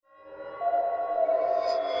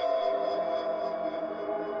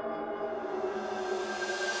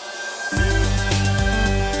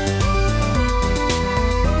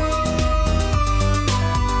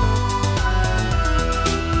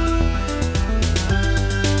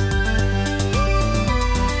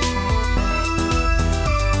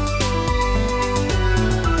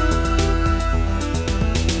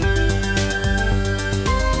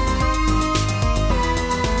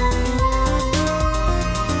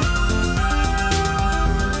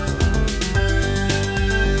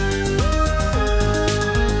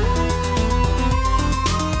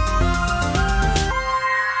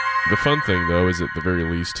fun thing, though, is at the very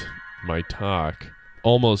least, my talk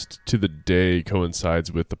almost to the day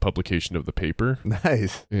coincides with the publication of the paper.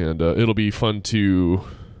 Nice. And it'll be fun to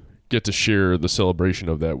get to share the celebration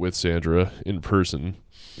of that with Sandra in person.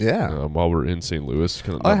 Yeah. While we're in St. Louis.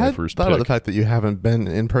 Kind of I my had first thought pick. about the fact that you haven't been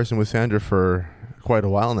in person with Sandra for quite a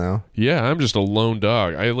while now. Yeah, I'm just a lone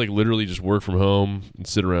dog. I literally just work from home and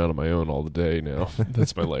sit around on my own all the day now.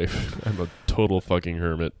 That's my life. I'm a total fucking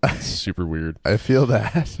hermit. It's super weird. I feel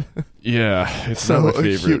that. Yeah, it's so not my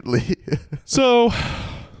favorite. acutely. So,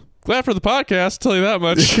 glad for the podcast, tell you that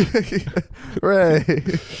much.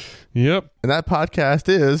 Hooray. Yep. And that podcast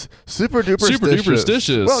is Super Duper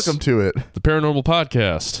Stitious. Welcome to it. The paranormal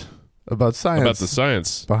podcast. About science. About the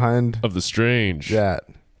science. Behind of the strange. that.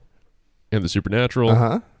 And the supernatural.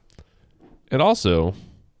 Uh-huh. And also,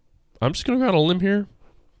 I'm just going to go on a limb here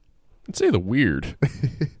and say the weird.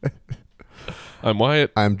 I'm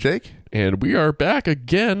Wyatt. I'm Jake. And we are back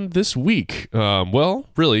again this week. Well,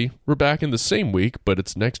 really, we're back in the same week, but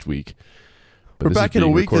it's next week. But we're back in a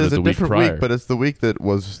week that is a different prior. week, but it's the week that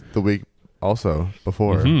was the week also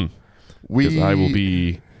before. Mm-hmm. Because I will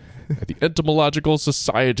be at the Entomological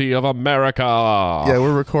Society of America. Yeah,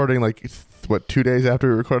 we're recording 2 days after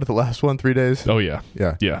we recorded the last one? 3 days? Oh, yeah.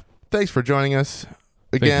 Yeah. Yeah. Thanks for joining us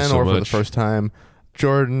again so or for the much. first time.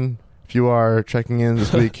 Jordan, if you are checking in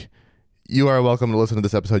this week, you are welcome to listen to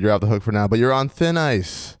this episode. You're off the hook for now, but you're on thin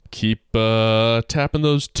ice. Keep tapping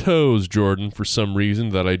those toes, Jordan, for some reason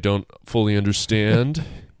that I don't fully understand.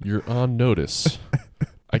 You're on notice.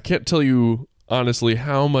 I can't tell you, honestly,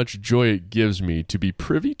 how much joy it gives me to be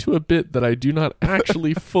privy to a bit that I do not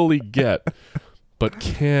actually fully get, but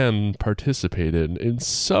can participate in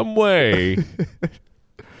some way.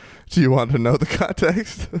 Do you want to know the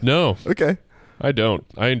context? No. Okay. I don't.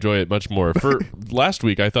 I enjoy it much more. For last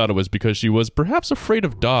week, I thought it was because she was perhaps afraid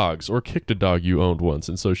of dogs or kicked a dog you owned once,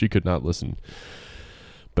 and so she could not listen.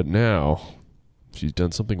 But now, she's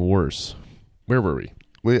done something worse. Where were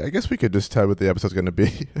we? I guess we could just tell what the episode's going to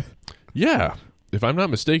be. Yeah. If I'm not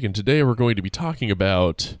mistaken, today we're going to be talking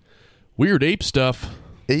about weird ape stuff.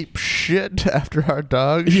 Ape shit after our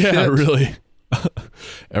dog Yeah, shit. really.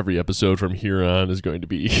 Every episode from here on is going to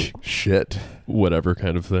be shit. Whatever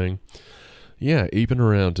kind of thing. Yeah, aping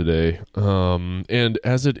around today. And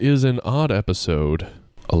as it is an odd episode,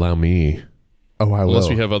 allow me. Oh, I will.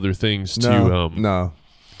 Unless we have other things no, to no.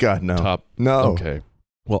 God, no. top. No. Okay.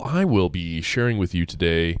 Well, I will be sharing with you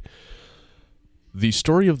today the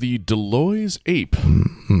story of the Deloy's ape,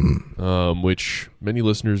 which many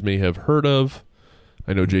listeners may have heard of.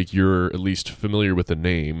 I know, Jake, you're at least familiar with the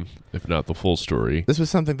name, if not the full story. This was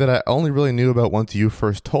something that I only really knew about once you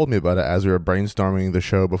first told me about it as we were brainstorming the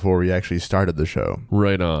show before we actually started the show.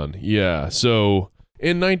 Right on. Yeah. So,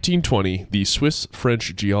 in 1920, the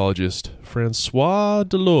Swiss-French geologist Francois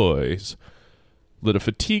Deloys led a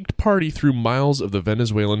fatigued party through miles of the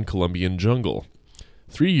Venezuelan Colombian jungle.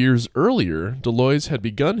 3 years earlier, Deloys had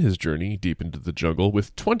begun his journey deep into the jungle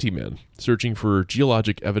with 20 men, searching for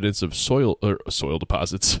geologic evidence of soil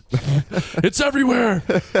deposits. It's everywhere!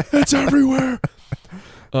 It's everywhere!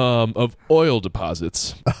 Of oil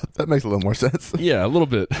deposits. That makes a little more sense. Yeah, a little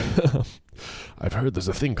bit. I've heard there's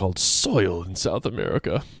a thing called soil in South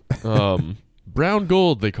America. Brown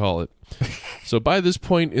gold, they call it. So by this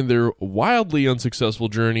point in their wildly unsuccessful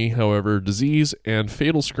journey, however, disease and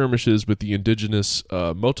fatal skirmishes with the indigenous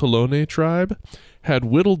Motolone tribe had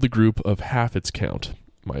whittled the group of half its count.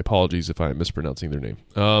 My apologies if I'm mispronouncing their name.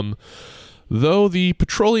 Though the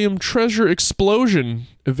petroleum treasure explosion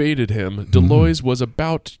evaded him, Deloys was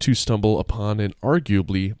about to stumble upon an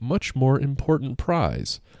arguably much more important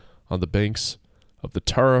prize on the banks of the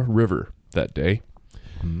Tara River that day.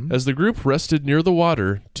 As the group rested near the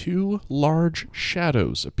water, two large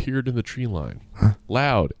shadows appeared in the tree line.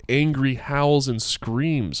 Loud, angry howls and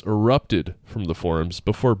screams erupted from the forms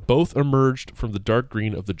before both emerged from the dark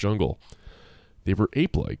green of the jungle. They were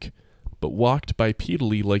ape-like, but walked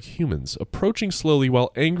bipedally like humans, approaching slowly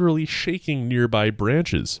while angrily shaking nearby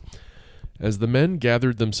branches. As the men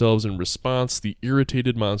gathered themselves in response, the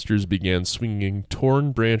irritated monsters began swinging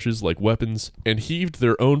torn branches like weapons and heaved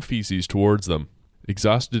their own feces towards them.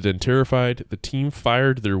 Exhausted and terrified, the team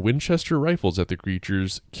fired their Winchester rifles at the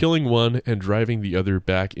creatures, killing one and driving the other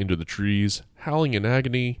back into the trees, howling in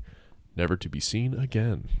agony, never to be seen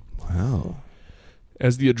again. Wow.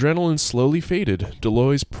 As the adrenaline slowly faded,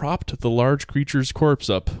 Deloys propped the large creature's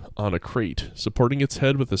corpse up on a crate, supporting its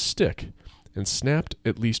head with a stick, and snapped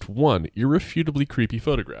at least one irrefutably creepy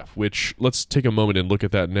photograph, which, let's take a moment and look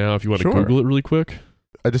at that now if you want to Google it really quick.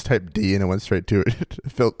 I just typed D and it went straight to it.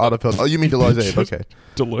 Autofill. Oh, you mean Deloy's ape? Okay.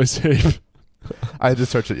 Deloy's ape. I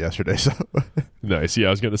just searched it yesterday, so Nice. Yeah, I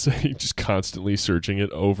was going to say, just constantly searching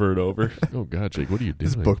it over and over. Oh, God, Jake, what are you doing?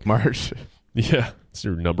 it's bookmarked. Yeah, it's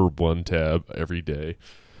your number one tab every day.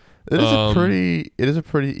 It is a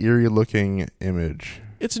pretty eerie looking image.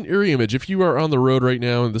 It's an eerie image. If you are on the road right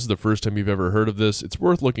now and this is the first time you've ever heard of this, it's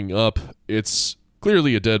worth looking up. It's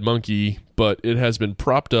clearly a dead monkey, but it has been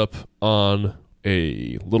propped up on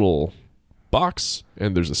a little box,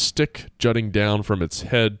 and there's a stick jutting down from its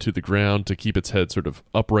head to the ground to keep its head sort of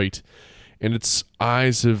upright, and its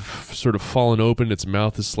eyes have sort of fallen open. Its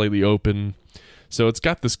mouth is slightly open. So it's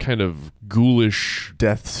got this kind of ghoulish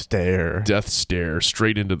Death stare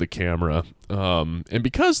straight into the camera. And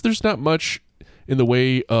because there's not much in the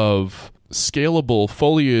way of scalable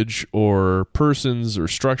foliage or persons or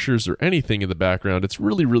structures or anything in the background, it's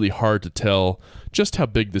really, really hard to tell just how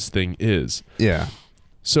big this thing is. Yeah.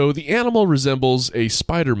 So the animal resembles a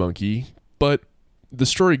spider monkey, but the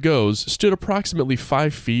story goes, stood approximately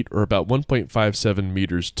 5 feet or about 1.57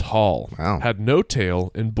 meters tall, Wow. had no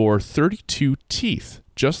tail, and bore 32 teeth,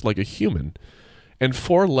 just like a human, and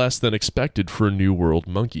 4 less than expected for a New World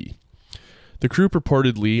monkey. The crew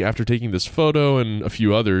purportedly, after taking this photo and a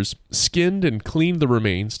few others, skinned and cleaned the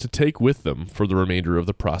remains to take with them for the remainder of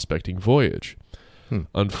the prospecting voyage.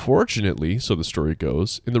 Unfortunately, so the story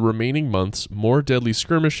goes, in the remaining months, more deadly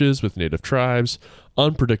skirmishes with native tribes,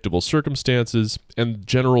 unpredictable circumstances, and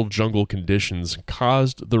general jungle conditions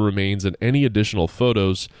caused the remains and any additional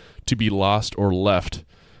photos to be lost or left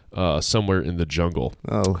somewhere in the jungle.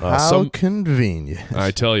 Oh, how convenient.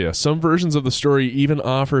 I tell you, some versions of the story even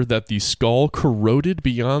offer that the skull corroded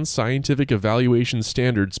beyond scientific evaluation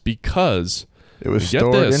standards because It was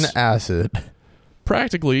stored in acid.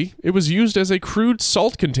 Practically, it was used as a crude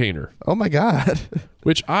salt container, Oh my God.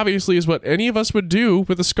 which obviously is what any of us would do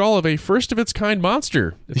with the skull of a first-of-its-kind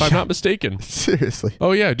monster, if I'm not mistaken. Seriously.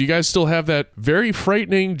 Oh yeah, do you guys still have that very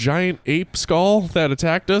frightening giant ape skull that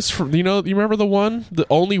attacked us? You remember the one? The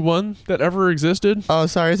only one that ever existed? Oh,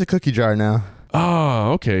 sorry. It's a cookie jar now. Ah,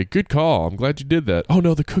 okay, good call. I'm glad you did that. Oh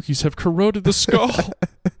no, the cookies have corroded the skull.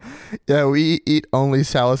 Yeah, we eat only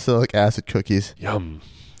salicylic acid cookies. Yum.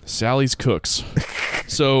 Sally's Cooks.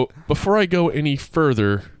 So, before I go any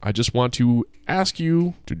further, I just want to ask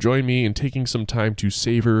you to join me in taking some time to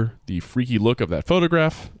savor the freaky look of that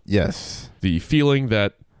photograph, Yes. the feeling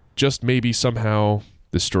that just maybe somehow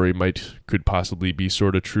this story could possibly be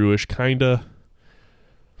sort of true-ish, kinda.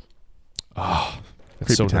 Ah,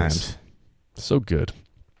 it's so Creepy nice. times. So good.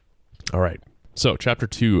 All right. So, chapter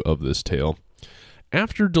 2 of this tale.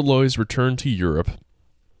 After Deloys returned to Europe,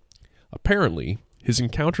 apparently his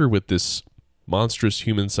encounter with this monstrous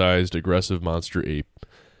human-sized aggressive monster ape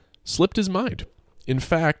slipped his mind. In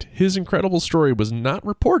fact, his incredible story was not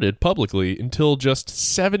reported publicly until just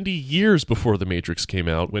 70 years before The Matrix came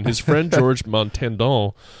out, when his friend George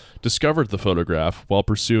Montandon discovered the photograph while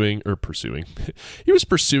pursuing he was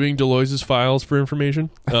pursuing Deloys' files for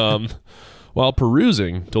information, while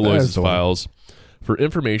perusing Deloys' files for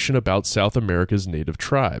information about South America's native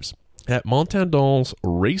tribes. At Montandon's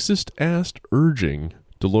racist-ass urging,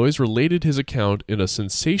 Deloys related his account in a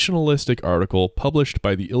sensationalistic article published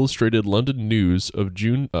by the Illustrated London News of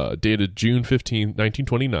dated June 15,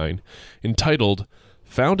 1929, entitled,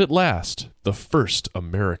 "Found at Last, the First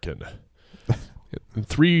American." And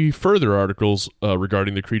 3 further articles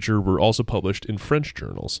regarding the creature were also published in French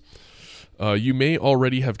journals. You may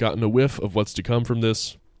already have gotten a whiff of what's to come from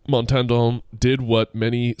this. Montandon did what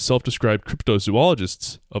many self-described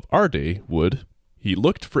cryptozoologists of our day would. He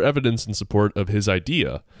looked for evidence in support of his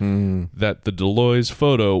idea that the Deloys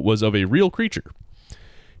photo was of a real creature.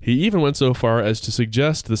 He even went so far as to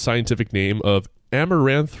suggest the scientific name of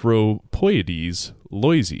Amaranthropoides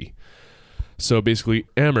loisii. So basically,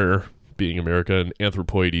 Amur being America and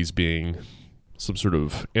Anthropoides being some sort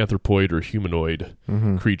of anthropoid or humanoid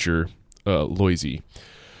creature, loisii.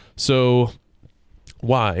 So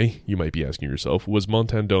why, you might be asking yourself, was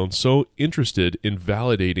Montandon so interested in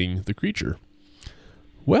validating the creature?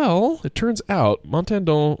 Well, it turns out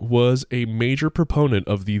Montandon was a major proponent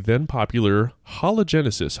of the then popular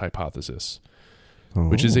hologenesis hypothesis,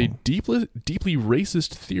 which is a deeply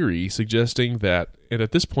racist theory suggesting that, and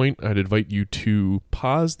at this point I'd invite you to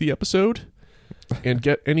pause the episode and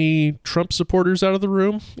get any Trump supporters out of the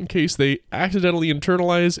room in case they accidentally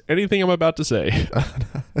internalize anything I'm about to say.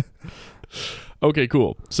 Okay,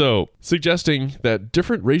 cool. So, suggesting that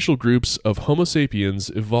different racial groups of Homo sapiens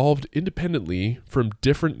evolved independently from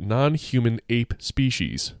different non-human ape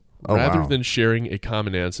species, rather than sharing a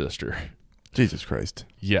common ancestor. Jesus Christ.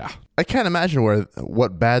 Yeah. I can't imagine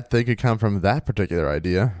what bad thing could come from that particular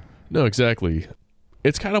idea. No, exactly.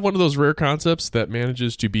 It's kind of one of those rare concepts that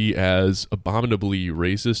manages to be as abominably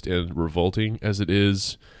racist and revolting as it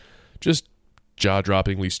is just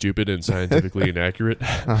jaw-droppingly stupid and scientifically inaccurate.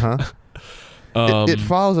 It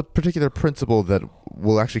follows a particular principle that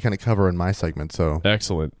we'll actually kind of cover in my segment. So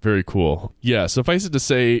excellent. Very cool. Yeah, suffice it to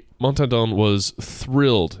say, Montandon was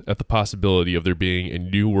thrilled at the possibility of there being a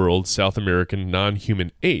New World South American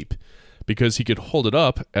non-human ape because he could hold it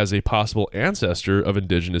up as a possible ancestor of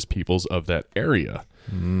indigenous peoples of that area.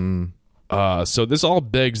 So this all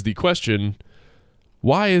begs the question,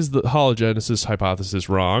 why is the hologenesis hypothesis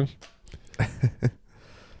wrong?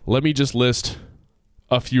 Let me just list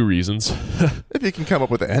a few reasons. If you can come up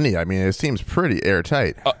with any, I mean, it seems pretty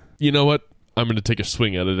airtight. You know what? I'm going to take a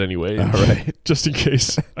swing at it anyway. All right. Just in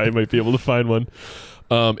case I might be able to find one.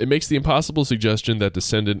 It makes the impossible suggestion that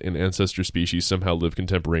descendant and ancestor species somehow live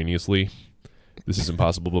contemporaneously. This is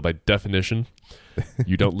impossible by definition.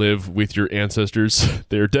 You don't live with your ancestors.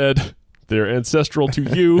 They're dead. They're ancestral to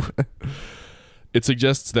you. It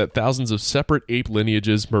suggests that thousands of separate ape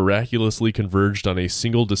lineages miraculously converged on a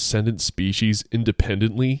single descendant species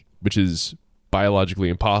independently, which is biologically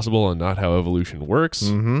impossible and not how evolution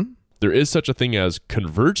works. There is such a thing as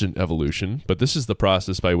convergent evolution, but this is the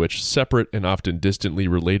process by which separate and often distantly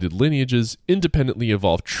related lineages independently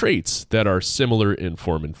evolve traits that are similar in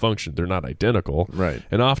form and function. They're not identical. Right.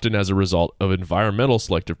 And often as a result of environmental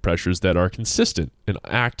selective pressures that are consistent and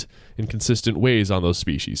act in consistent ways on those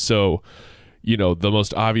species. So, you know, the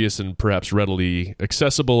most obvious and perhaps readily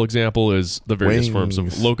accessible example is the various forms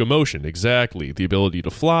of locomotion. Exactly. The ability to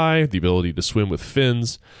fly, the ability to swim with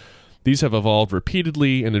fins. These have evolved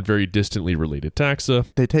repeatedly and in very distantly related taxa.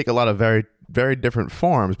 They take a lot of very, very different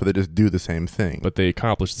forms, but they just do the same thing. But they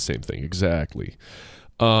accomplish the same thing, exactly.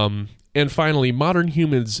 And finally, modern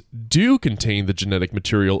humans do contain the genetic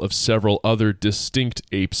material of several other distinct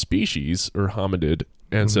ape species, or hominid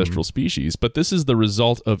ancestral species, but this is the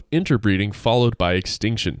result of interbreeding followed by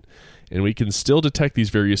extinction, and we can still detect these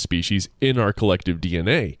various species in our collective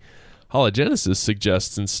DNA. Hologenesis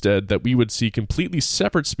suggests instead that we would see completely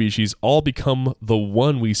separate species all become the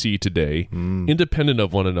one we see today, independent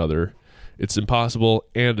of one another. It's impossible,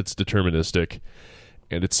 and it's deterministic,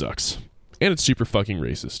 and it sucks. And it's super fucking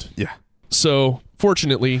racist. Yeah. So,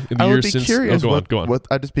 fortunately, in the years since... Go on.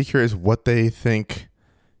 I'd just be curious what they think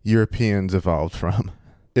Europeans evolved from.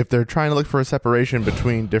 If they're trying to look for a separation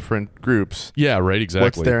between different groups. Yeah, right, exactly.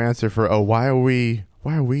 What's their answer for, why are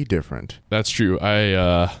we different? That's true.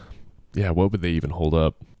 What would they even hold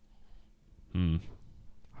up?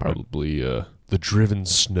 Probably the driven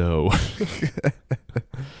snow.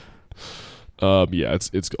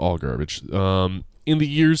 It's all garbage. In the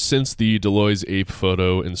years since the Deloy's ape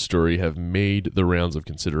photo and story have made the rounds of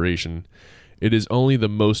consideration, it is only the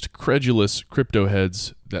most credulous crypto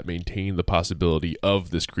heads that maintain the possibility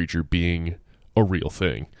of this creature being a real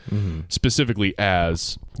thing, specifically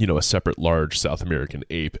as, a separate large South American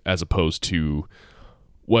ape, as opposed to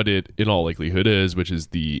what it in all likelihood is, which is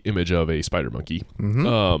the image of a spider monkey.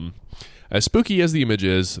 As spooky as the image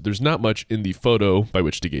is, there's not much in the photo by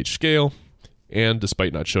which to gauge scale, and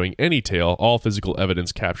despite not showing any tail, all physical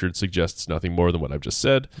evidence captured suggests nothing more than what I've just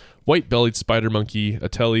said. White-bellied spider monkey,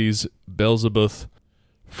 Ateles beelzebuth.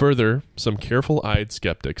 Further, some careful-eyed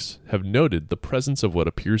skeptics have noted the presence of what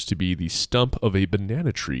appears to be the stump of a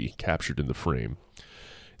banana tree captured in the frame.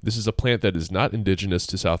 This is a plant that is not indigenous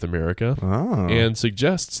to South America and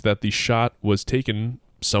suggests that the shot was taken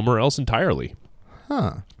somewhere else entirely.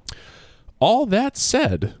 All that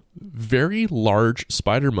said, very large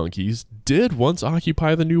spider monkeys did once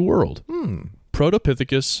occupy the New World.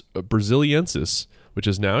 Protopithecus brasiliensis, which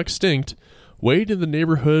is now extinct, weighed in the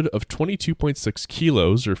neighborhood of 22.6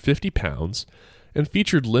 kilos or 50 pounds and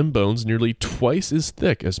featured limb bones nearly twice as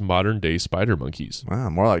thick as modern-day spider monkeys. Wow,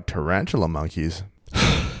 more like tarantula monkeys.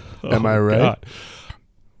 Am I right?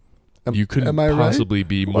 You couldn't possibly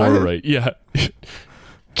be more right. Yeah.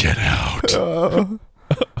 Get out.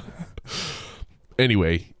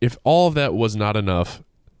 Anyway, if all of that was not enough,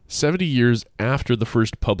 70 years after the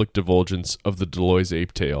first public divulgence of the Deloy's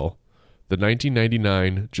ape tale, the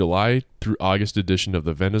 1999 July through August edition of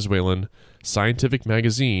the Venezuelan scientific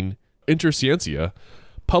magazine Interciencia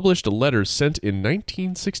published a letter sent in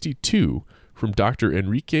 1962 from Dr.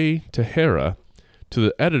 Enrique Tejera to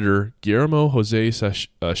the editor Guillermo Jose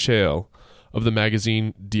Sachel of the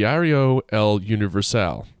magazine Diario El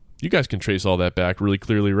Universal. You guys can trace all that back really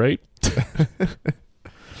clearly, right?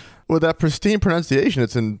 With that pristine pronunciation,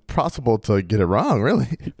 it's impossible to get it wrong,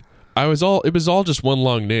 really. It was all just one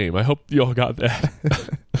long name. I hope you all got that.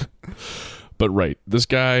 But right, this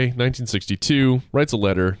guy, 1962, writes a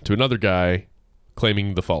letter to another guy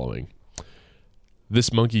claiming the following.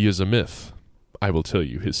 This monkey is a myth. I will tell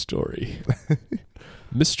you his story.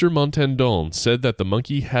 Mr. Montandon said that the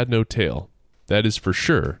monkey had no tail. That is for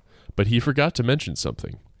sure, but he forgot to mention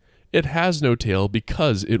something. It has no tail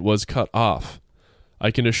because it was cut off.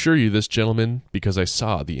 I can assure you this, gentleman, because I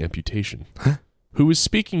saw the amputation. Who was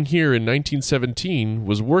speaking here in 1917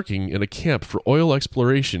 was working in a camp for oil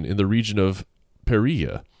exploration in the region of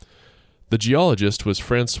Paria. The geologist was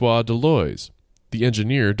Francois Deloise. The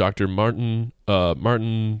engineer, Dr. Martin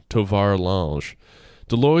Tovar-Lange.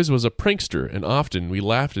 Deloise was a prankster, and often we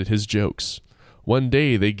laughed at his jokes. One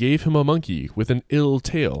day they gave him a monkey with an ill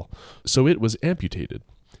tail, so it was amputated.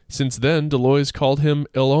 Since then, Deloise called him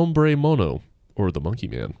El Hombre Mono, or the Monkey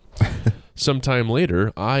Man. Sometime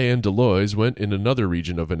later, I and Deloise went in another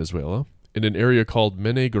region of Venezuela, in an area called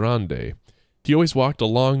Mene Grande. He always walked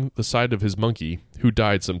along the side of his monkey, who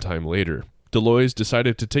died sometime later. Deloise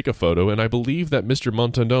decided to take a photo, and I believe that Mr.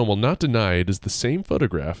 Montandon will not deny it is the same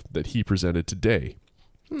photograph that he presented today.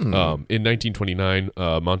 In 1929,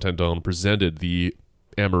 Montandon presented the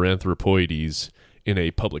Amaranthropoides in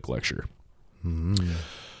a public lecture.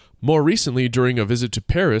 More recently, during a visit to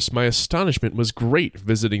Paris, my astonishment was great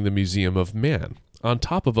visiting the Museum of Man. On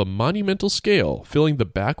top of a monumental scale, filling the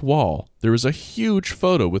back wall, there is a huge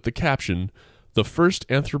photo with the caption, "The first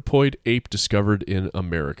anthropoid ape discovered in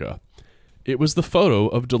America." It was the photo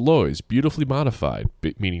of Deloise, beautifully modified,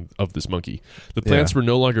 meaning of this monkey. The plants were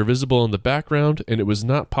no longer visible in the background, and it was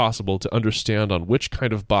not possible to understand on which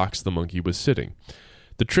kind of box the monkey was sitting.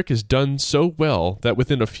 The trick is done so well that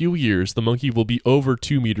within a few years, the monkey will be over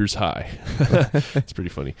 2 meters high. It's pretty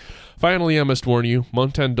funny. Finally, I must warn you,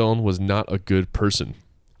 Montandon was not a good person.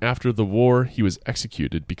 After the war, he was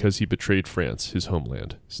executed because he betrayed France, his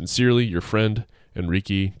homeland. Sincerely, your friend,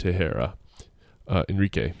 Enrique Tejera.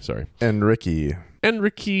 Enrique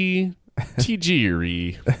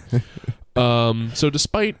Tijiri. So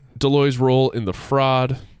despite Deloise's role in the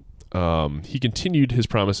fraud, he continued his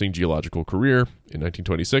promising geological career. In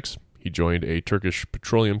 1926, he joined a Turkish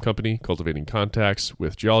petroleum company, cultivating contacts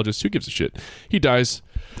with geologists. Who gives a shit? He dies,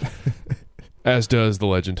 as does the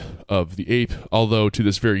legend of the ape, although to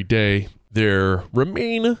this very day, there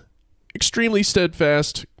remain extremely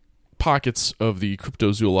steadfast pockets of the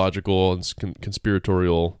cryptozoological and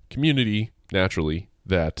conspiratorial community, naturally,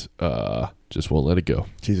 that just won't let it go.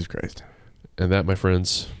 Jesus Christ. And that, my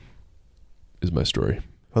friends, is my story.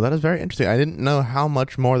 Well, that is very interesting. I didn't know how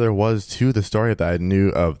much more there was to the story that I knew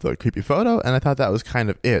of the creepy photo, and I thought that was kind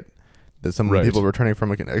of it. That some people returning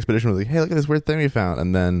from an expedition was like, hey, look at this weird thing we found.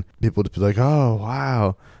 And then people would be like, oh,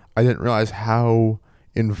 wow. I didn't realize how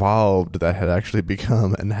involved that had actually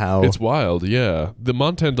become and how it's wild. The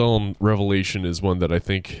Montandon revelation is one that I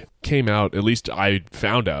think came out, at least I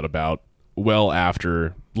found out about well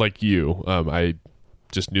after, like you. I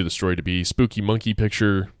just knew the story to be spooky monkey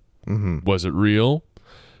picture. Was it real?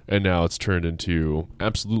 And now it's turned into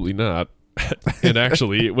absolutely not. And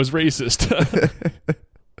actually it was racist.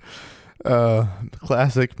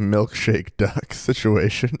 Classic milkshake duck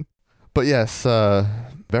situation. But yes,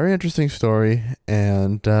 very interesting story,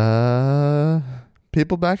 and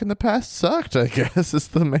people back in the past sucked, I guess, is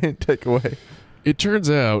the main takeaway. It turns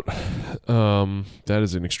out that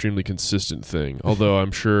is an extremely consistent thing, although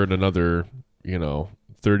I'm sure in another,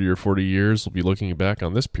 30 or 40 years, we'll be looking back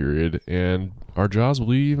on this period, and our jaws will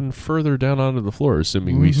be even further down onto the floor,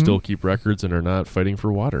 assuming we still keep records and are not fighting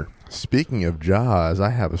for water. Speaking of jaws,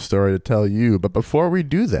 I have a story to tell you, but before we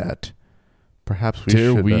do that, perhaps we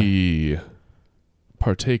should... we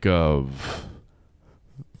partake of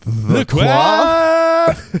the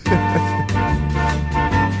quaff.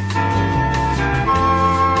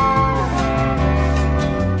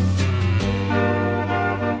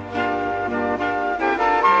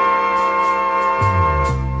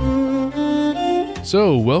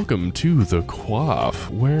 So, welcome to The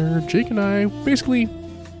Quaff, where Jake and I, basically,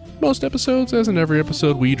 most episodes, as in every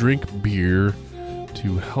episode, we drink beer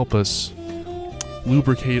to help us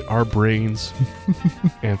lubricate our brains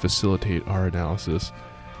and facilitate our analyses.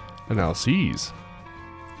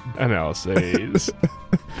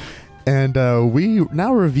 And we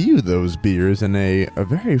now review those beers in a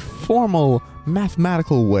very formal,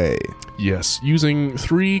 mathematical way. Yes, using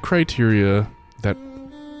 3 criteria that,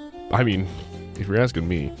 if you're asking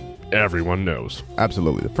me, everyone knows.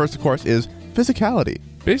 Absolutely. The first, of course, is physicality.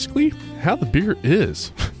 Basically, how the beer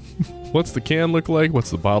is. What's the can look like?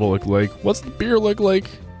 What's the bottle look like? What's the beer look like?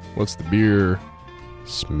 What's the beer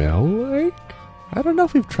smell like? I don't know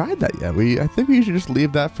if we've tried that yet. I think we should just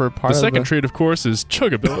leave that for part of the second trait, of course, is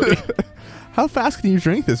chuggability. How fast can you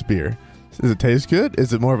drink this beer? Does it taste good?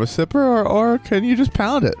 Is it more of a sipper, or can you just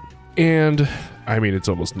pound it? And I mean, it's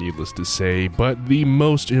almost needless to say, but the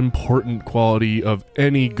most important quality of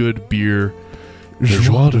any good beer,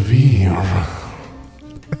 joie de vivre. I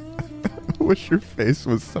wish your face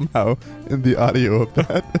was somehow in the audio of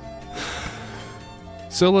that.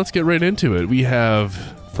 So let's get right into it. We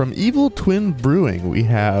have... From Evil Twin Brewing, we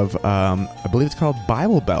have, I believe it's called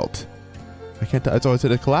Bible Belt. I can't tell. It's always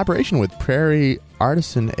in a collaboration with Prairie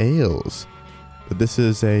Artisan Ales. But this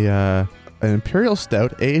is an imperial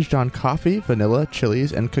stout aged on coffee, vanilla,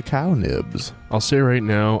 chilies, and cacao nibs. I'll say right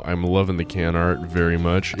now, I'm loving the can art very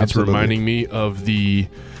much. It's Absolutely. reminding me of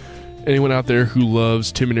anyone out there who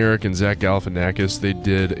loves Tim and Eric and Zach Galifianakis. They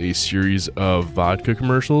did a series of vodka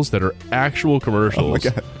commercials that are actual commercials. Oh my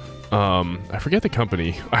God. I forget the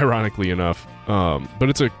company, ironically enough, but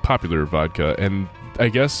it's a popular vodka, and I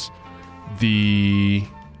guess the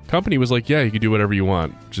company was like, yeah, you can do whatever you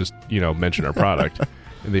want, just, mention our product.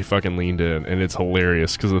 And they fucking leaned in, and it's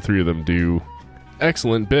hilarious because the three of them do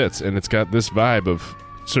excellent bits, and it's got this vibe of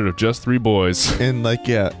sort of just three boys. And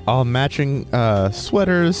all matching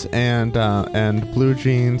sweaters and blue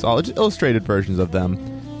jeans, all just illustrated versions of them.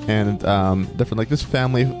 And different, this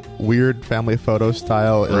weird family photo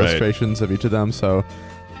style illustrations of each of them. So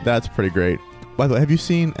that's pretty great. By the way, have you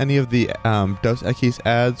seen any of the Dos Equis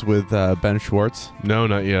ads with Ben Schwartz? No,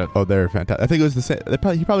 not yet. Oh, they're fantastic. I think it was the same.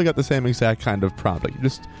 He probably got the same exact kind of prompt. Like, you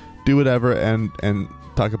just do whatever and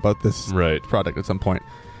talk about this product at some point.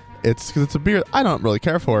 It's because it's a beer I don't really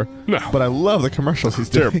care for. No, but I love the commercials he's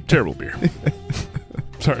doing. Terrible beer.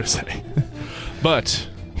 Sorry to say, but.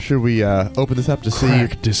 Should we open this up to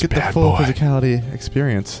get the full physicality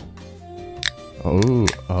experience?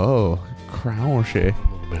 Oh, crunchy. A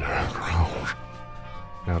little bit of crunch.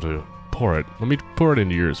 Now to pour it. Let me pour it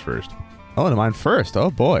into yours first. Oh, into mine first. Oh,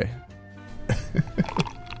 boy.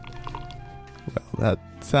 Well, that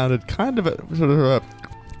sounded kind of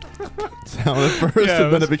sound at first,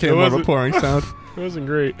 and then it became more of a pouring sound. It wasn't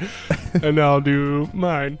great. And now I'll do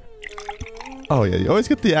mine. Oh, yeah, you always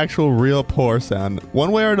get the actual real pour sound.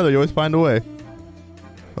 One way or another, you always find a way.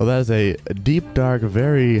 Well, that is a deep, dark,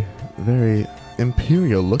 very, very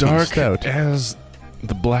imperial-looking stout. Dark as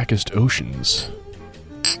the blackest oceans.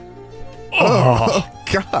 Oh,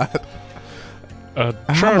 God. A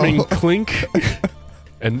charming clink,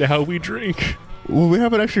 and now we drink. Well, we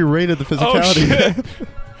haven't actually rated the physicality yet.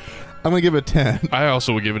 I'm going to give it a 10. I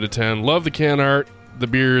also would give it a 10. Love the can art. The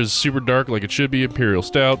beer is super dark like it should be. Imperial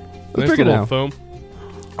stout. Nice little foam.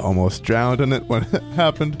 Almost drowned in it when it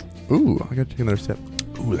happened. Ooh, I got to take another sip.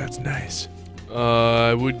 Ooh, that's nice.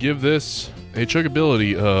 I would give this a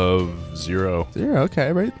chuggability of 0. 0,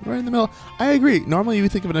 okay, right in the middle. I agree. Normally you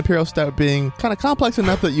would think of an imperial stout being kind of complex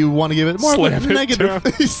enough that you want to give it more of a negative.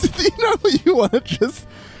 You want to just,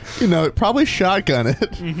 probably shotgun it.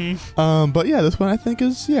 Mm-hmm. But yeah, this one I think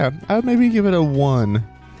is, I would maybe give it a 1.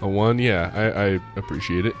 A 1, yeah, I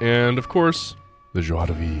appreciate it. And of course, the joie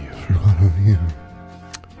de vivre.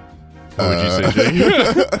 What would you say,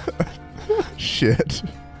 Jake? Shit.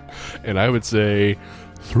 And I would say,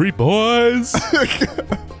 3 boys.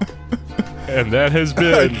 And that has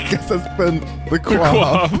been... I guess that's been the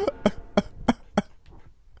quaff.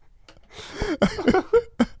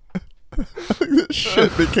 This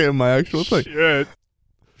shit became my actual thing. Shit.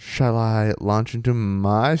 Shall I launch into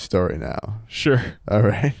my story now? Sure. All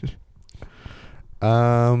right.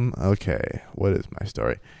 Okay. What is my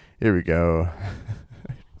story? Here we go.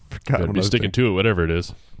 Gotta be sticking to it, whatever it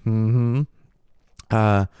is. Mm-hmm.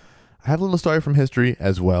 I have a little story from history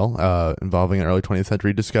as well, involving an early 20th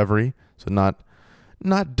century discovery. So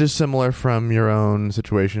not dissimilar from your own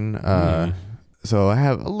situation. So I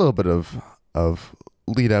have a little bit of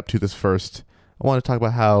lead up to this first. I want to talk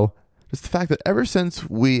about how just the fact that ever since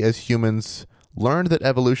we as humans learned that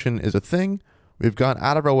evolution is a thing, we've gone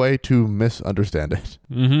out of our way to misunderstand it.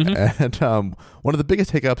 Mm-hmm. And one of the biggest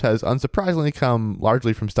hiccups has unsurprisingly come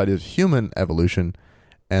largely from studies of human evolution,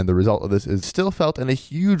 and the result of this is still felt in a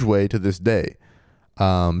huge way to this day.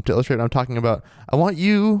 To illustrate what I'm talking about, I want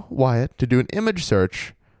you, Wyatt, to do an image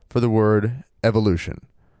search for the word evolution.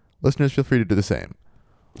 Listeners, feel free to do the same.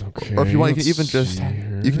 Okay, or if you want, you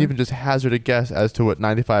can even just hazard a guess as to what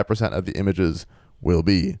 95% of the images will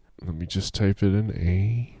be. Let me just type it in.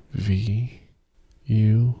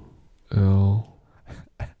 AVULCZION.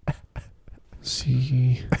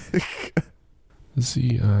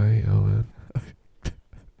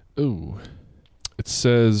 Ooh. It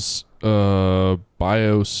says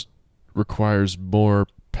BIOS requires more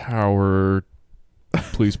power.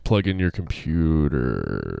 Please plug in your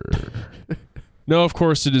computer. No, of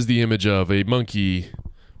course it is the image of a monkey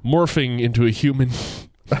morphing into a human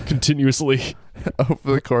continuously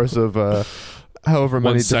over the course of however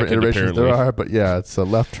many different second, iterations apparently. there are. But yeah, it's a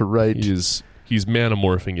left to right. He's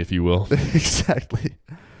manamorphing, if you will. Exactly.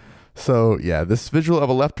 So yeah, this visual of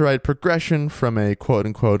a left to right progression from a quote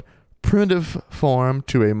unquote primitive form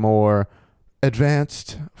to a more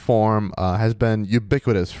advanced form has been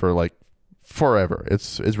ubiquitous for like forever.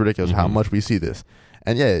 It's ridiculous how much we see this.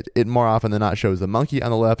 And yeah, it more often than not shows a monkey on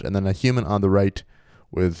the left and then a human on the right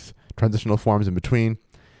with transitional forms in between.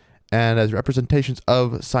 And as representations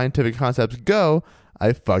of scientific concepts go,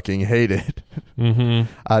 I fucking hate it.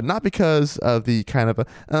 Not because of the kind of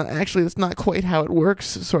actually that's not quite how it works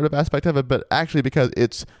sort of aspect of it, but actually because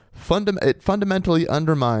it fundamentally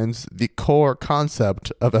undermines the core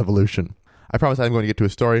concept of evolution. I promise I'm going to get to a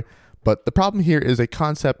story, but the problem here is a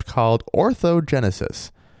concept called orthogenesis,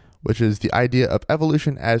 which is the idea of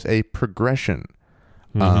evolution as a progression.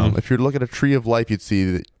 If you look at a tree of life, you'd see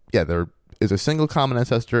that, yeah, there is a single common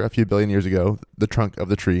ancestor a few billion years ago, the trunk of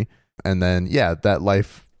the tree. And then, yeah, that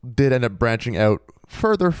life did end up branching out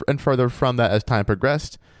further and further from that as time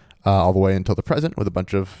progressed, all the way until the present with a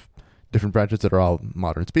bunch of different branches that are all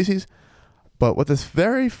modern species. But what this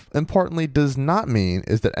very importantly does not mean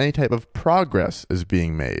is that any type of progress is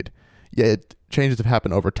being made. Yeah, changes have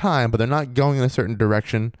happened over time, but they're not going in a certain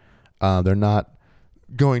direction. They're not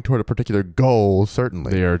going toward a particular goal,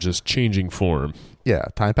 certainly. They are just changing form. Yeah,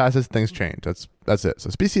 time passes, things change. That's it.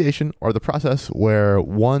 So speciation, or the process where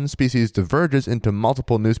one species diverges into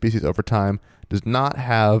multiple new species over time, does not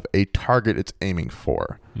have a target it's aiming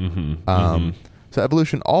for. So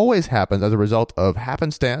evolution always happens as a result of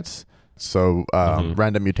happenstance. So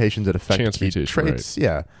random mutations that affect Chance key mutation, traits.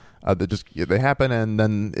 Right. Yeah. They happen, and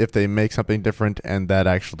then if they make something different and that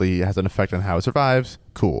actually has an effect on how it survives,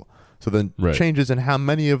 cool. So then changes in how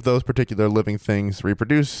many of those particular living things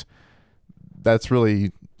reproduce, that's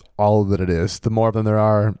really all that it is. The more of them there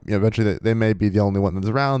are, eventually they may be the only one that's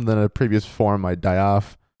around, then a previous form might die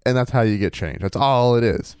off, and that's how you get change. That's all it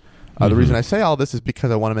is. The reason I say all this is because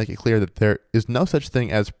I want to make it clear that there is no such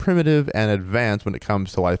thing as primitive and advanced when it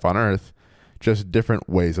comes to life on Earth, just different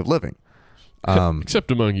ways of living. Except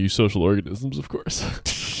among you social organisms, of course.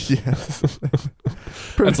 Yes.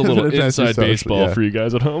 That's a little inside baseball for you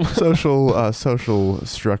guys at home. Social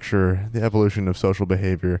structure, the evolution of social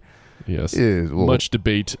behavior. Yes. Is much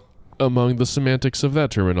debate among the semantics of that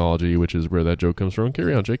terminology, which is where that joke comes from.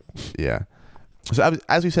 Carry on, Jake. Yeah. So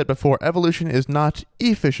as we said before, evolution is not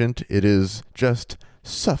efficient. It is just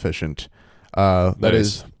sufficient. That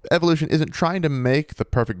is, evolution isn't trying to make the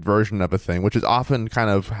perfect version of a thing, which is often kind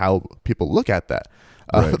of how people look at that.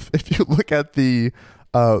 If you look at the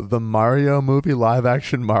Mario movie, live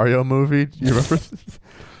action Mario movie, do you remember?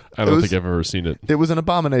 I don't think I've ever seen it. It was an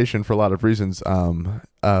abomination for a lot of reasons.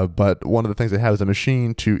 But one of the things they had was a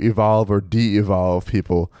machine to evolve or de-evolve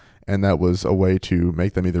people, and that was a way to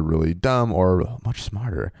make them either really dumb or much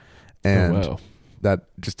smarter. And that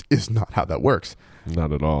just is not how that works.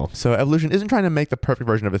 Not at all. So evolution isn't trying to make the perfect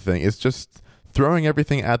version of a thing. It's just throwing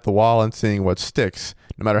everything at the wall and seeing what sticks,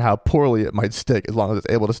 no matter how poorly it might stick, as long as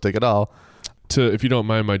it's able to stick at all. If you don't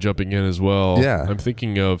mind my jumping in as well, I'm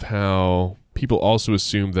thinking of how people also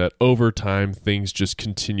assume that over time things just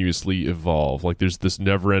continuously evolve. Like there's this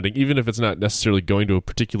never-ending, even if it's not necessarily going to a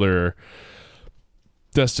particular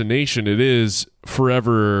destination, it is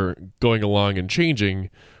forever going along and changing,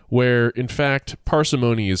 where in fact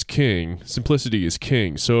parsimony is king, simplicity is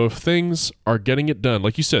king. So if things are getting it done,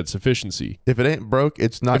 like you said, sufficiency. If it ain't broke,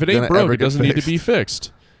 it's not. If it ain't broke, it doesn't need to be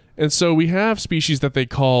fixed. And so we have species that they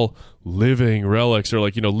call living relics, or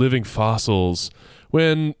living fossils,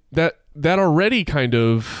 when that already kind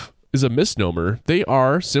of is a misnomer. They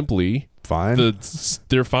are simply fine.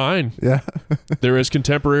 They're fine. Yeah. They're as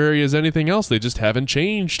contemporary as anything else. They just haven't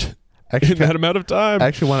changed in that amount of time. I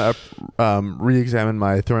actually want to re-examine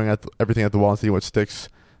my throwing everything at the wall and see what sticks,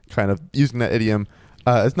 kind of using that idiom.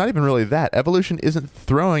 It's not even really that. Evolution isn't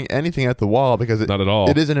throwing anything at the wall because not at all.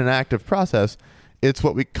 It isn't an active process. It's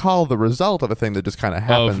what we call the result of a thing that just kind of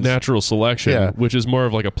happens. Of natural selection, which is more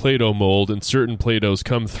of like a Play-Doh mold, and certain Play-Dohs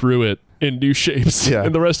come through it in new shapes,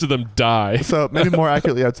 and the rest of them die. So maybe more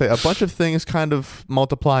accurately, I'd say a bunch of things kind of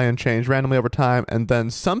multiply and change randomly over time, and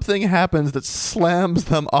then something happens that slams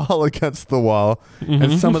them all against the wall,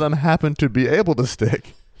 and some of them happen to be able to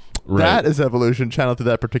stick. Right. That is evolution channeled through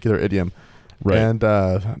that particular idiom. Right. And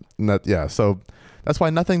so that's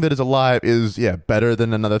why nothing that is alive is better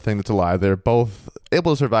than another thing that's alive. They're both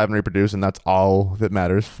able to survive and reproduce, and that's all that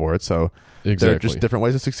matters for it. So they're just different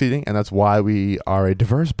ways of succeeding, and that's why we are a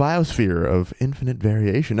diverse biosphere of infinite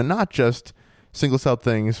variation, and not just single-celled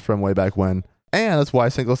things from way back when. And that's why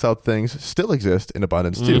single-celled things still exist in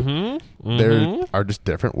abundance, too. There are just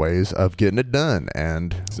different ways of getting it done,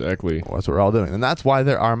 and exactly that's what we're all doing. And that's why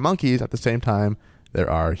there are monkeys at the same time there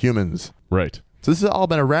are humans. Right. So this has all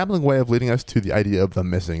been a rambling way of leading us to the idea of the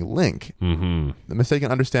missing link. Mm-hmm. The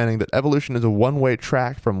mistaken understanding that evolution is a one-way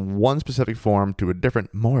track from one specific form to a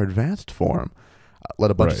different, more advanced form led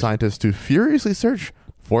a bunch of scientists to furiously search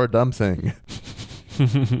for a dumb thing.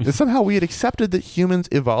 And somehow we had accepted that humans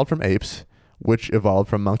evolved from apes, which evolved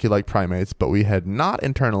from monkey-like primates, but we had not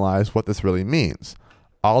internalized what this really means.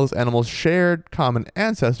 All those animals shared common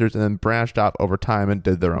ancestors and then branched out over time and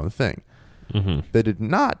did their own thing. Mm-hmm. They did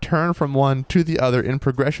not turn from one to the other in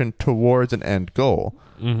progression towards an end goal.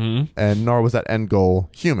 Mm-hmm. And nor was that end goal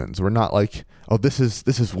humans. We're not like, oh, this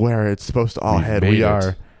is where it's supposed to all head.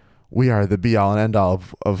 We are the be-all and end-all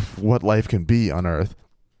of what life can be on Earth.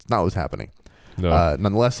 It's not what's happening. No.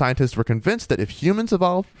 Nonetheless, scientists were convinced that if humans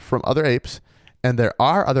evolved from other apes, and there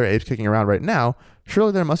are other apes kicking around right now,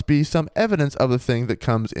 surely there must be some evidence of the thing that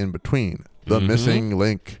comes in between. The missing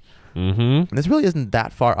link. Mm-hmm. And this really isn't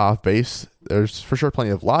that far off base. There's for sure plenty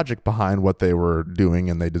of logic behind what they were doing,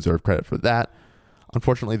 and they deserve credit for that.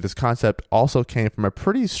 Unfortunately, this concept also came from a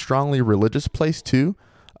pretty strongly religious place, too.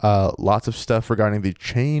 Lots of stuff regarding the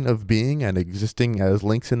chain of being and existing as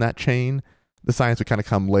links in that chain. The science would kind of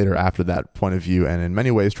come later after that point of view, and in many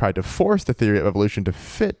ways tried to force the theory of evolution to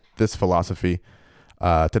fit this philosophy.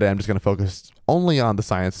 Today I'm just going to focus only on the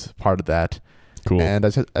science part of that. Cool. And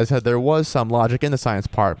as I said, there was some logic in the science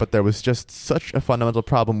part, but there was just such a fundamental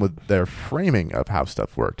problem with their framing of how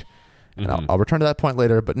stuff worked. And I'll return to that point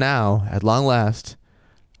later, but now, at long last,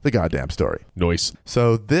 the goddamn story. Nice.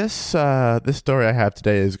 So this story I have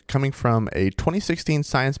today is coming from a 2016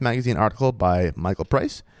 Science Magazine article by Michael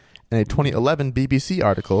Price and a 2011 BBC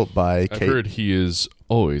article by Kate. I've heard he is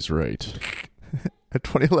always right. A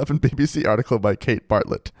 2011 BBC article by Kate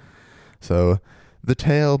Bartlett. So the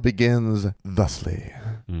tale begins thusly.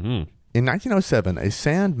 Mm-hmm. In 1907, a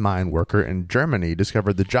sand mine worker in Germany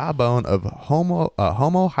discovered the jawbone of Homo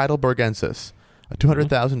heidelbergensis, a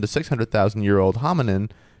 200,000 to 600,000 year old hominin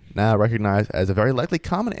now recognized as a very likely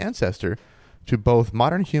common ancestor to both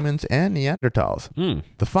modern humans and Neanderthals.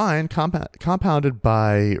 The find, compounded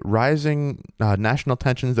by rising national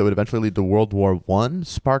tensions that would eventually lead to World War I,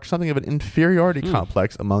 sparked something of an inferiority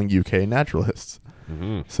complex among UK naturalists.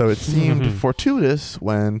 So it seemed fortuitous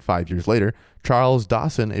when, 5 years later, Charles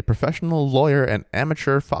Dawson, a professional lawyer and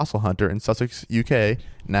amateur fossil hunter in Sussex, UK,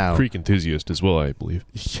 now... Creek enthusiast as well, I believe.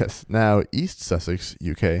 Yes, now East Sussex,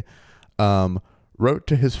 UK, wrote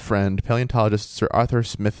to his friend, paleontologist Sir Arthur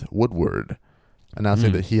Smith Woodward,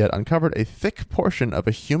 announcing that he had uncovered a thick portion of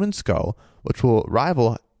a human skull which will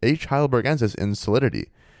rival H. heidelbergensis in solidity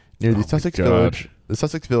near the Sussex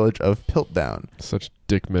village of Piltdown. Such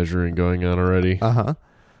dick measuring going on already.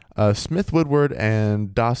 Smith Woodward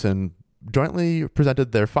and Dawson jointly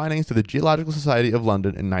presented their findings to the Geological Society of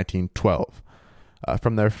London in 1912.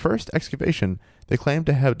 From their first excavation, they claimed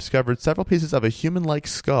to have discovered several pieces of a human-like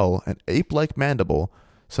skull, an ape-like mandible,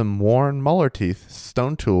 some worn molar teeth,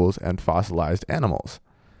 stone tools, and fossilized animals.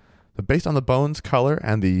 But based on the bones' color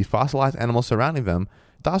and the fossilized animals surrounding them,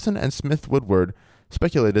 Dawson and Smith Woodward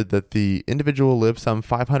speculated that the individual lived some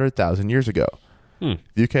 500,000 years ago.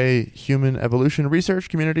 The UK human evolution research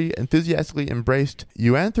community enthusiastically embraced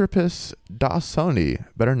Euanthropus dawsoni,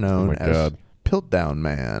 better known as Piltdown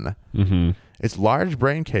Man. Its large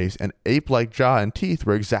brain case and ape-like jaw and teeth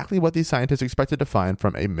were exactly what these scientists expected to find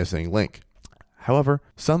from a missing link. However,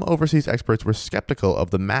 some overseas experts were skeptical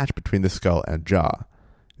of the match between the skull and jaw.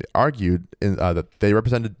 They argued that they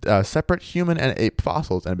represented separate human and ape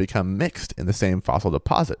fossils and had become mixed in the same fossil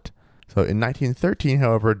deposit. So in 1913,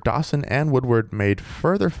 however, Dawson and Woodward made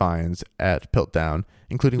further finds at Piltdown,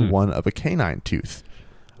 including one of a canine tooth.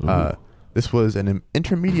 This was an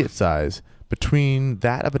intermediate size between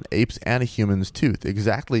that of an ape's and a human's tooth,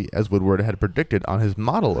 exactly as Woodward had predicted on his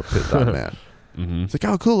model of Piltdown Man. It's like,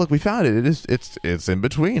 oh, cool, look, we found it. It's in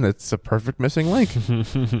between. It's a perfect missing link.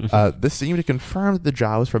 This seemed to confirm that the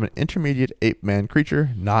jaw was from an intermediate ape-man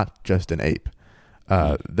creature, not just an ape.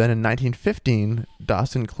 Then in 1915,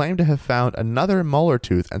 Dawson claimed to have found another molar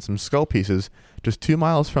tooth and some skull pieces just 2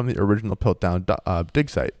 miles from the original Piltdown dig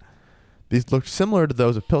site. These looked similar to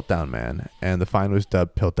those of Piltdown Man, and the find was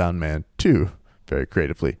dubbed Piltdown Man 2. Very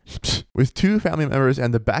creatively. With 2 family members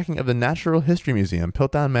and the backing of the Natural History Museum,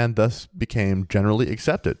 Piltdown Man thus became generally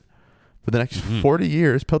accepted. For the next 40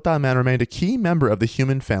 years, Piltdown Man remained a key member of the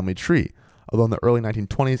human family tree, although in the early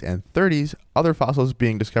 1920s and 30s, other fossils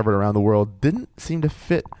being discovered around the world didn't seem to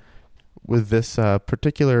fit with this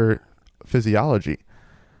particular physiology.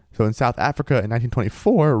 So in South Africa in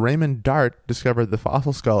 1924, Raymond Dart discovered the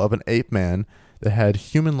fossil skull of an ape man that had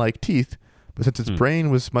human-like teeth, but since its brain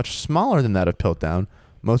was much smaller than that of Piltdown,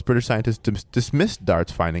 most British scientists dismissed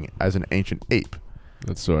Dart's finding as an ancient ape.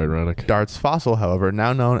 That's so ironic. Dart's fossil, however,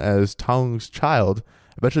 now known as Taung's child,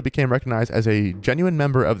 eventually became recognized as a genuine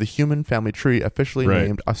member of the human family tree officially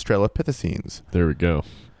named Australopithecines. There we go.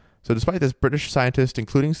 So despite this, British scientists,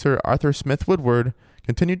 including Sir Arthur Smith Woodward,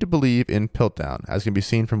 continued to believe in Piltdown, as can be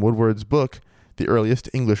seen from Woodward's book, The Earliest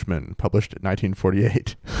Englishman, published in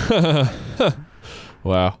 1948.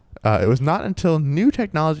 Wow. It was not until new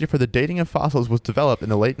technology for the dating of fossils was developed in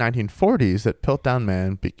the late 1940s that Piltdown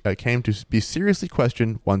Man came to be seriously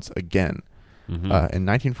questioned once again. In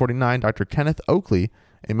 1949, Dr. Kenneth Oakley,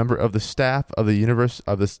 a member of the staff of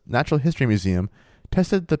the Natural History Museum,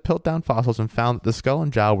 tested the Piltdown fossils and found that the skull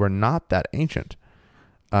and jaw were not that ancient.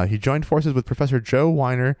 He joined forces with Professor Joe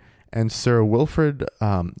Weiner and Sir Wilfrid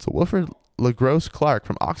LaGrosse Clark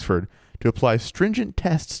from Oxford to apply stringent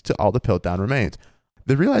tests to all the Piltdown remains.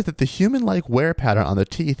 They realized that the human-like wear pattern on the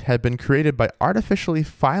teeth had been created by artificially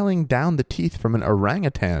filing down the teeth from an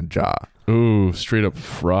orangutan jaw. Ooh, straight up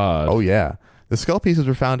fraud. Oh, yeah. The skull pieces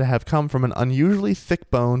were found to have come from an unusually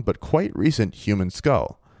thick-boned but quite recent human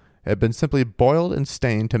skull. It had been simply boiled and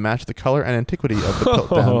stained to match the color and antiquity of the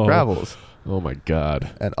Piltdown gravels. Oh my God.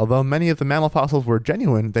 And although many of the mammal fossils were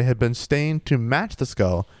genuine, they had been stained to match the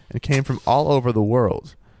skull and came from all over the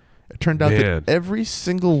world. It turned out that every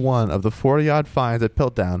single one of the 40-odd finds at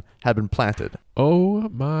Piltdown had been planted. Oh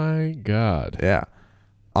my God. Yeah.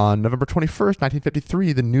 On November 21st,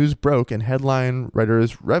 1953, the news broke and headline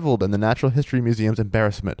writers reveled in the Natural History Museum's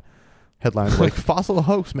embarrassment. Headlines like, Fossil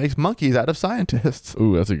Hoax Makes Monkeys Out of Scientists.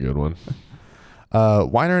 Ooh, that's a good one.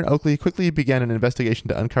 Weiner and Oakley quickly began an investigation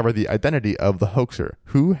to uncover the identity of the hoaxer,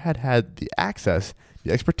 who had the access,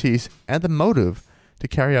 the expertise, and the motive to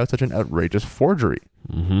carry out such an outrageous forgery.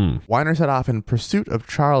 Weiner set off in pursuit of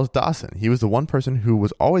Charles Dawson. He was the one person who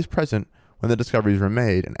was always present when the discoveries were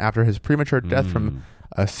made, and after his premature death from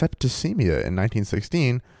septicemia in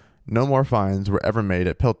 1916, no more finds were ever made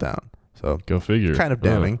at Piltdown. So go figure. Kind of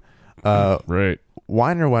damning. Right.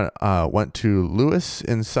 Weiner went to Lewes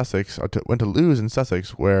in Sussex,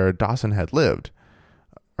 where Dawson had lived,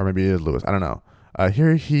 or maybe it is Lewes. I don't know.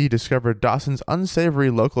 Here he discovered Dawson's unsavory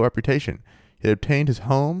local reputation. He had obtained his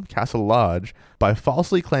home, Castle Lodge, by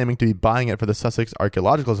falsely claiming to be buying it for the Sussex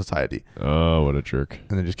Archaeological Society. Oh, what a jerk!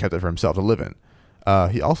 And then just kept it for himself to live in.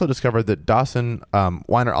 He also discovered that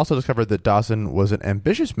Weiner also discovered that Dawson was an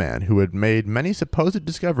ambitious man who had made many supposed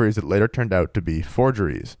discoveries that later turned out to be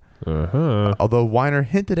forgeries. Although Weiner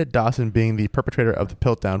hinted at Dawson being the perpetrator of the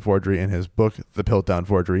Piltdown forgery in his book, The Piltdown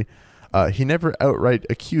Forgery, he never outright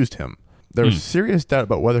accused him. There was serious doubt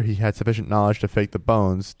about whether he had sufficient knowledge to fake the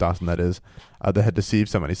bones, Dawson that is, that had deceived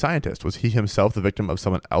so many scientists. Was he himself the victim of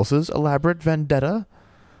someone else's elaborate vendetta?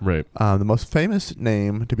 Right. The most famous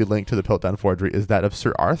name to be linked to the Piltdown forgery is that of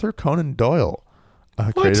Sir Arthur Conan Doyle,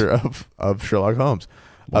 creator of Sherlock Holmes.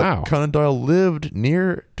 Wow. Conan Doyle lived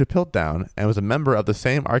near to Piltdown and was a member of the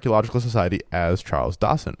same archaeological society as Charles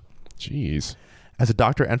Dawson. Jeez. As a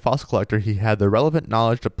doctor and fossil collector, he had the relevant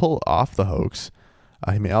knowledge to pull off the hoax.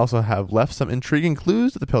 He may also have left some intriguing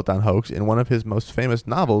clues to the Piltdown hoax in one of his most famous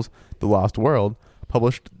novels, The Lost World,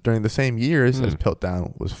 published during the same years as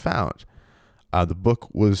Piltdown was found. The book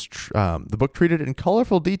treated in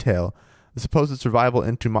colorful detail the supposed survival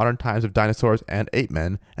into modern times of dinosaurs and ape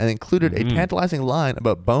men, and included a tantalizing line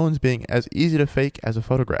about bones being as easy to fake as a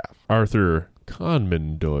photograph. Arthur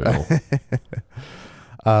Conan Doyle.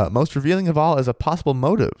 Most revealing of all is a possible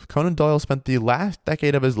motive. Conan Doyle spent the last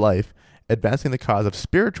decade of his life advancing the cause of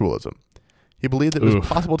spiritualism. He believed that it was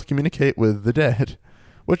possible to communicate with the dead,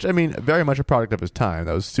 which, I mean, very much a product of his time.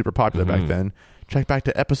 That was super popular back then. Check back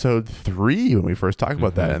to episode 3 when we first talked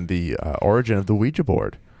about that and the origin of the Ouija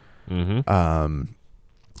board.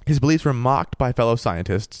 His beliefs were mocked by fellow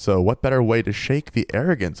scientists, so what better way to shake the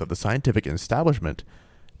arrogance of the scientific establishment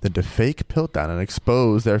than to fake Piltdown and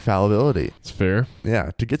expose their fallibility? It's fair.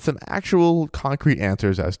 Yeah, to get some actual concrete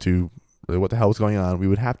answers as to really what the hell was going on, we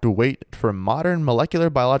would have to wait for modern molecular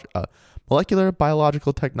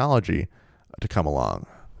biological technology to come along.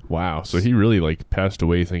 Wow, so he really passed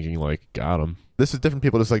away thinking got him. This is different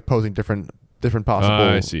people just posing different possible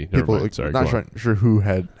I see. Never people. mind. Sorry, not sure who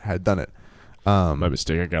had done it. My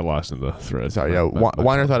mistake. I got lost in the thread. Sorry, yeah.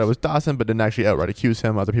 Weiner thought it was Dawson, but didn't actually outright accuse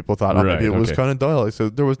him. Other people thought maybe it was Conan Doyle. So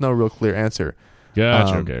there was no real clear answer.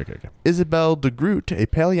 Gotcha. Okay. Isabelle de Groot, a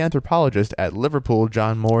paleoanthropologist at Liverpool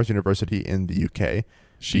John Moores University in the UK.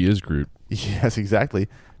 She is Groot. Yes, exactly.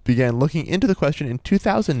 Began looking into the question in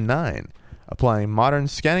 2009. applying modern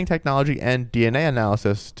scanning technology and DNA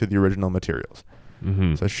analysis to the original materials.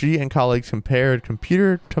 Mm-hmm. So she and colleagues compared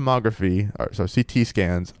computer tomography, so CT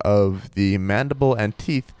scans, of the mandible and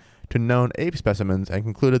teeth to known ape specimens and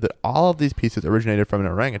concluded that all of these pieces originated from an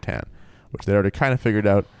orangutan, which they already kind of figured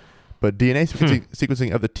out. But DNA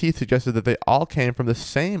sequencing of the teeth suggested that they all came from the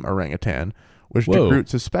same orangutan, which de Groot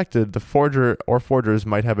suspected the forger or forgers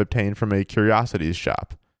might have obtained from a curiosities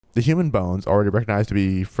shop. The human bones, already recognized to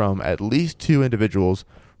be from at least 2 individuals,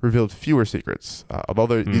 revealed fewer secrets.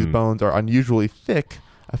 Although these bones are unusually thick,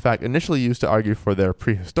 a fact initially used to argue for their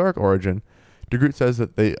prehistoric origin, de Groot says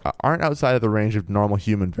that they aren't outside of the range of normal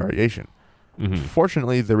human variation. Mm-hmm.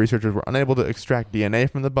 Fortunately, the researchers were unable to extract DNA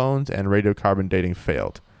from the bones, and radiocarbon dating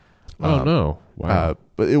failed. Oh, no. Wow.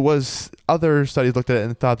 But it was, other studies looked at it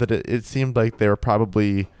and thought that it seemed like they were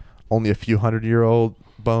probably only a few 100-year-old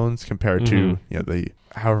bones compared to the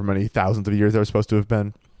however many thousands of years they were supposed to have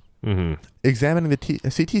been. Mm-hmm. Examining the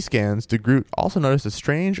CT scans, de Groot also noticed a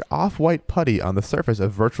strange off-white putty on the surface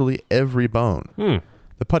of virtually every bone.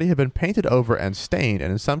 The putty had been painted over and stained,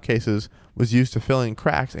 and in some cases was used to fill in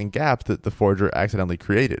cracks and gaps that the forger accidentally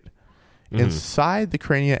created. Inside the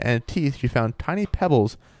crania and teeth, she found tiny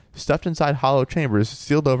pebbles stuffed inside hollow chambers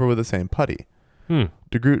sealed over with the same putty.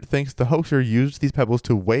 De Groot thinks the hoaxer used these pebbles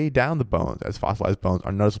to weigh down the bones, as fossilized bones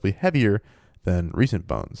are noticeably heavier than recent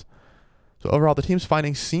bones. So overall, the team's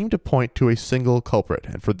findings seem to point to a single culprit,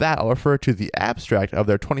 and for that, I'll refer to the abstract of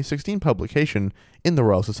their 2016 publication in the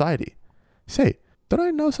Royal Society. Say, don't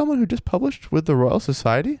I know someone who just published with the Royal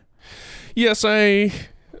Society? Yes, I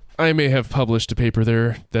may have published a paper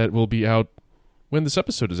there that will be out when this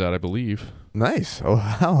episode is out, I believe. Nice. Oh,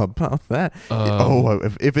 how about that?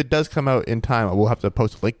 If it does come out in time, we'll have to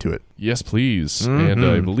post a link to it. Yes, please. And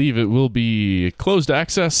I believe it will be closed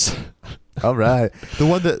access. All right. The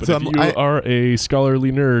one that but if you are a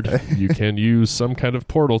scholarly nerd, you can use some kind of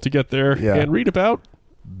portal to get there and read about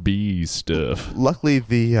bee stuff. Luckily,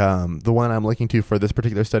 the one I'm looking to for this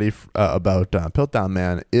particular study about Piltdown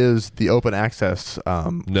Man is the open access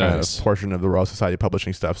kind of portion of the Royal Society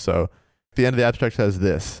publishing stuff. So the end of the abstract says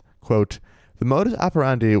this, quote, "The modus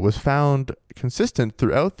operandi was found consistent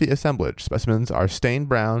throughout the assemblage. Specimens are stained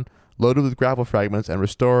brown, loaded with gravel fragments, and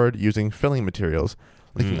restored using filling materials,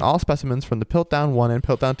 linking all specimens from the Piltdown 1 and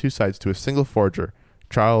Piltdown 2 sites to a single forger,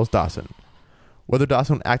 Charles Dawson. Whether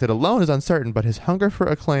Dawson acted alone is uncertain, but his hunger for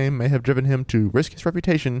acclaim may have driven him to risk his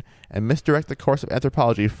reputation and misdirect the course of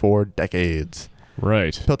anthropology for decades."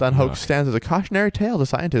 Right. Piltdown hoax stands as a cautionary tale to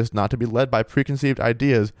scientists not to be led by preconceived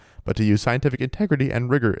ideas, but to use scientific integrity and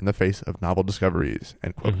rigor in the face of novel discoveries.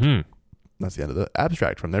 End quote. That's the end of the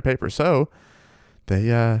abstract from their paper. So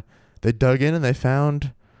they dug in and they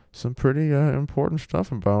found some pretty important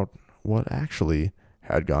stuff about what actually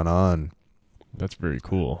had gone on. That's very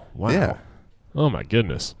cool. Wow. Yeah. Oh my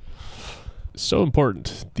goodness. So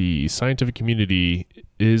important. The scientific community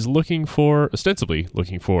is ostensibly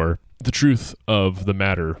looking for the truth of the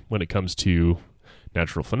matter when it comes to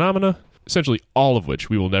natural phenomena, essentially all of which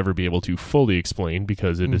we will never be able to fully explain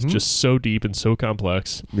because it is just so deep and so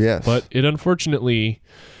complex. Yes. But it unfortunately,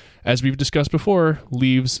 as we've discussed before,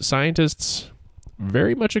 leaves scientists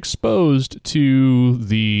very much exposed to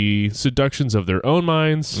the seductions of their own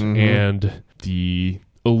minds and the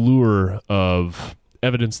allure of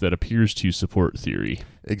evidence that appears to support theory.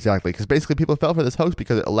 Exactly, because basically people fell for this hoax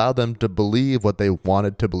because it allowed them to believe what they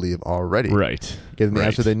wanted to believe already. Right. Gave them the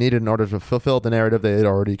answer they needed in order to fulfill the narrative they had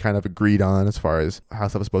already kind of agreed on as far as how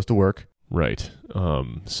stuff was supposed to work. Right.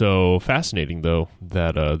 So fascinating, though,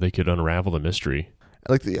 that they could unravel the mystery.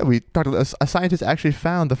 We talked about a scientist actually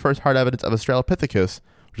found the first hard evidence of Australopithecus,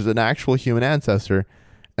 which is an actual human ancestor,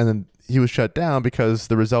 and then he was shut down because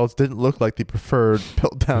the results didn't look like the preferred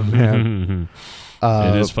Piltdown Man.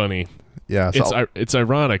 It is funny. Yeah, so it's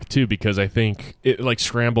ironic too because I think it like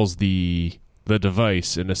scrambles the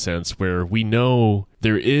device in a sense where we know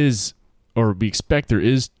there is, or we expect there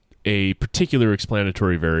is, a particular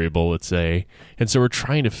explanatory variable, let's say, and so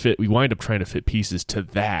we wind up trying to fit pieces to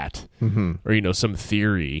that, or some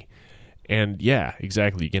theory, and yeah,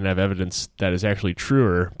 exactly. You can have evidence that is actually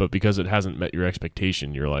truer, but because it hasn't met your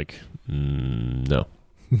expectation, you're like, no,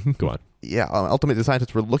 go on. Yeah, ultimately the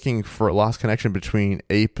scientists were looking for a lost connection between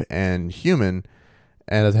ape and human,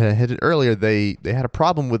 and as I hinted earlier, they had a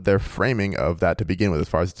problem with their framing of that to begin with, as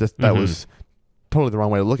far as just that was totally the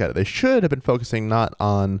wrong way to look at it. They should have been focusing not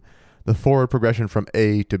on the forward progression from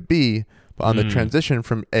A to B, but on the transition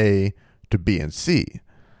from A to B and C.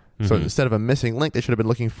 So instead of a missing link, they should have been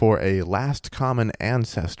looking for a last common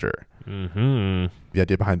ancestor. The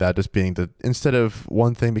idea behind that just being that instead of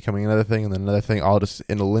one thing becoming another thing and then another thing, all just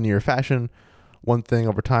in a linear fashion, one thing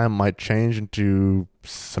over time might change into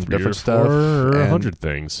some 3 different or stuff. 4 or and- 100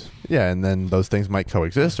 things. Yeah, and then those things might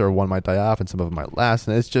coexist, or one might die off, and some of them might last.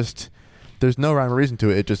 And it's just, there's no rhyme or reason to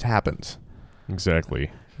it. It just happens.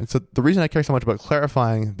 Exactly. And so the reason I care so much about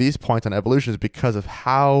clarifying these points on evolution is because of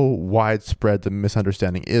how widespread the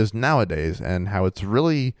misunderstanding is nowadays, and how it's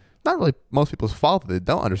really not really most people's fault that they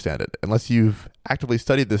don't understand it. Unless you've actively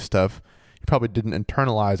studied this stuff, you probably didn't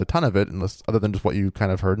internalize a ton of it, unless other than just what you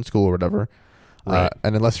kind of heard in school or whatever. Right.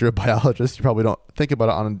 And unless you're a biologist, you probably don't think about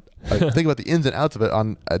it on think about the ins and outs of it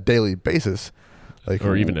on a daily basis, like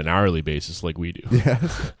Or even an hourly basis like we do.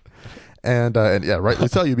 Yes. And yeah, rightly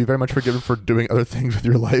so. You'd be very much forgiven for doing other things with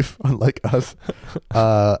your life, unlike us.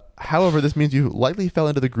 However, this means you likely fell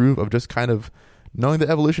into the groove of just kind of knowing that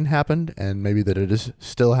evolution happened, and maybe that it is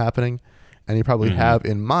still happening, and you probably have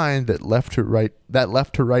in mind that left to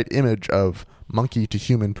right image of monkey to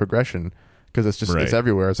human progression, because it's just it's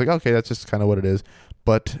everywhere. It's like, okay, that's just kind of what it is.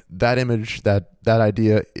 But that image, that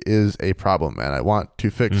idea is a problem, and I want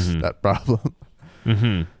to fix that problem.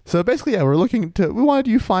 So basically, yeah, we wanted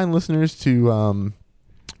you fine listeners to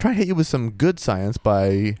try and hit you with some good science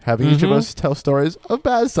by having each of us tell stories of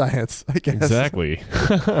bad science, I guess. Exactly.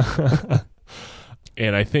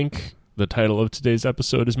 And I think the title of today's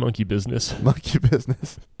episode is Monkey Business. Monkey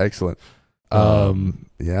Business. Excellent.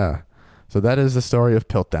 Yeah. So that is the story of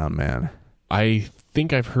Piltdown Man. I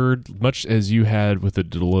think I've heard, much as you had with the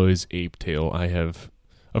Deloy's Ape Tale, I have,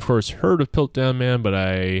 of course, heard of Piltdown Man, but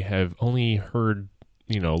I have only heard,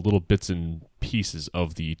 little bits and pieces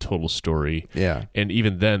of the total story. Yeah. And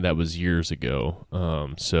even then, that was years ago.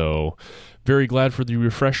 So very glad for the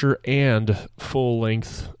refresher and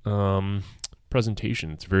full-length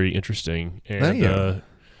presentation. It's very interesting and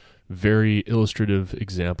very illustrative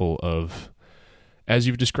example of, as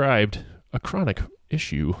you've described, a chronic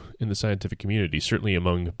issue in the scientific community, certainly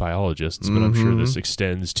among biologists, but I'm sure this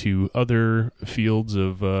extends to other fields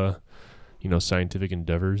of, scientific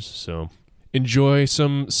endeavors. So enjoy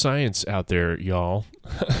some science out there, y'all.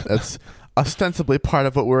 That's ostensibly part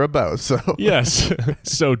of what we're about. So yes.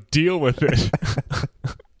 So deal with it.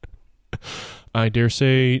 I dare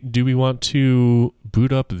say, do we want to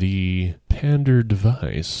boot up the Pander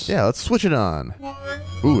device? Yeah, let's switch it on.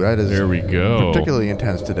 Ooh, that is there we go. Particularly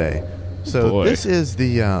intense today. So this is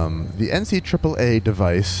the NCAA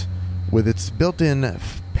device with its built-in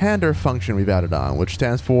Pander function we've added on, which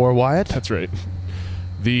stands for, Wyatt? That's right.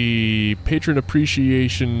 The Patron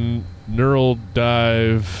Appreciation Neural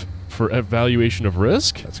Dive for Evaluation of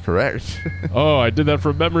Risk? That's correct. Oh, I did that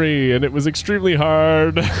from memory, and it was extremely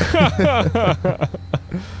hard.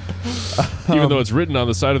 Even though it's written on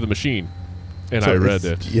the side of the machine, and I read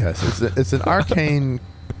it. Yes, it's an arcane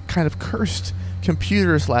kind of cursed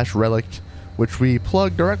computer/relic, which we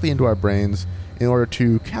plug directly into our brains in order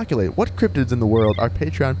to calculate what cryptids in the world our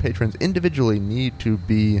Patreon patrons individually need to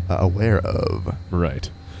be aware of. Right.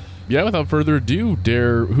 Yeah, without further ado,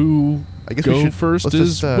 who I guess go first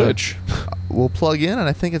is which? We'll plug in, and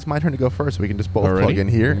I think it's my turn to go first. So we can just both plug in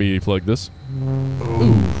here. Let me plug this.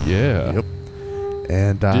 Ooh, yeah. Yep.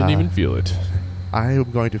 And didn't even feel it. I am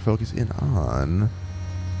going to focus in on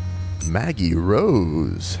Maggie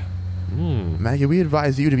Rose. Maggie, we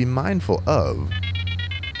advise you to be mindful of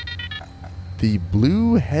the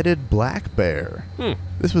blue-headed black bear.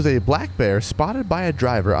 This was a black bear spotted by a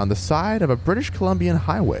driver on the side of a British Columbian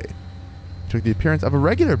highway. It took the appearance of a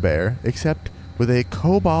regular bear, except with a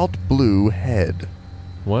cobalt blue head.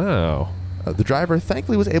 Wow. The driver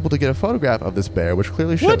thankfully was able to get a photograph of this bear, which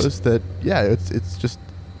clearly shows that, yeah, it's just,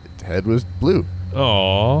 its head was blue.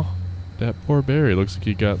 Aw, that poor bear. He looks like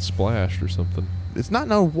he got splashed or something. It's not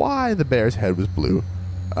known why the bear's head was blue.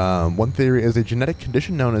 One theory is a genetic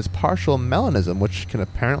condition known as partial melanism, which can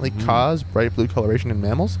apparently cause bright blue coloration in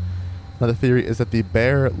mammals. Another theory is that the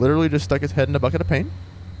bear literally just stuck its head in a bucket of paint.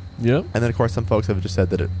 Yep. And then, of course, some folks have just said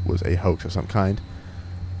that it was a hoax of some kind.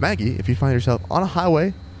 Maggie, if you find yourself on a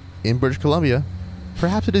highway in British Columbia,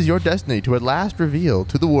 perhaps it is your destiny to at last reveal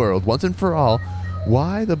to the world, once and for all,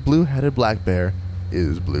 why the blue-headed black bear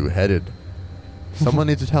is blue-headed. Someone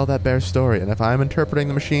needs to tell that bear's story, and if I'm interpreting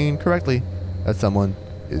the machine correctly, that someone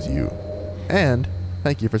is you. And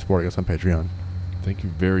thank you for supporting us on Patreon. Thank you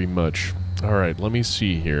very much. All right, let me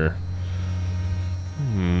see here.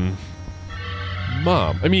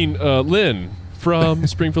 Lynn from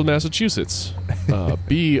Springfield, Massachusetts.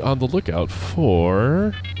 Be on the lookout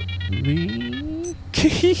for the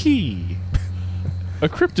a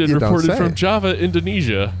cryptid You don't reported say. from Java,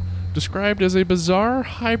 Indonesia, described as a bizarre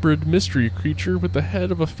hybrid mystery creature with the head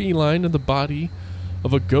of a feline and the body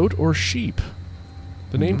of a goat or sheep.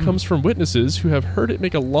 The name comes from witnesses who have heard it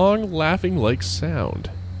make a long, laughing-like sound.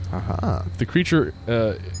 Uh-huh. If the creature,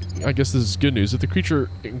 I guess this is good news. If the creature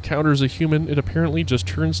encounters a human, it apparently just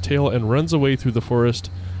turns tail and runs away through the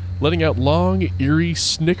forest, letting out long, eerie,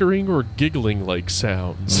 snickering or giggling-like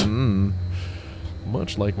sounds.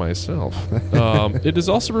 Much like myself. It is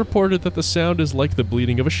also reported that the sound is like the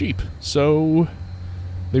bleating of a sheep. So,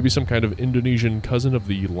 maybe some kind of Indonesian cousin of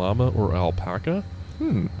the llama or alpaca?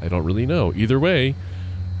 I don't really know. Either way,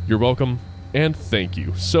 you're welcome, and thank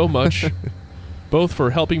you so much, both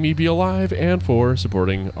for helping me be alive and for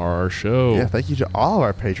supporting our show. Yeah, thank you to all of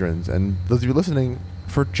our patrons. And those of you listening,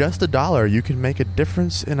 for just $1, you can make a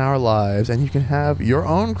difference in our lives, and you can have your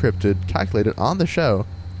own cryptid calculated on the show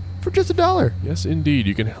for just $1. Yes, indeed.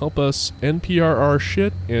 You can help us NPR our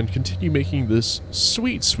shit and continue making this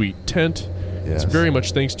sweet, sweet tent. Yes. It's very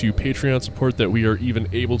much thanks to Patreon support that we are even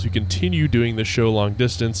able to continue doing this show long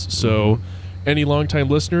distance. So, any longtime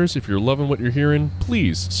listeners, if you're loving what you're hearing,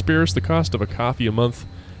 please spare us the cost of a coffee a month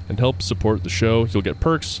and help support the show. You'll get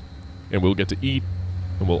perks, and we'll get to eat,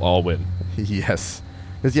 and we'll all win. Yes.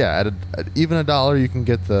 Because, yeah, at even $1, you can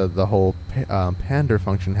get the whole pander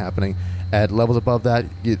function happening. At levels above that,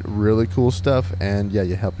 you get really cool stuff, and, yeah,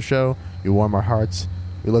 you help the show. You warm our hearts.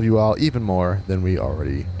 We love you all even more than we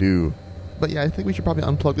already do. But, yeah, I think we should probably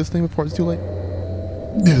unplug this thing before it's too late.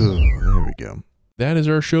 There we go. That is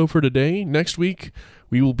our show for today. Next week,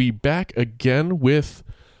 we will be back again with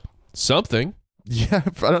something. Yeah,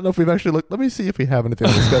 I don't know if we've actually looked. Let me see if we have anything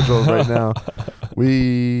on the schedule right now.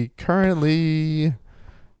 We currently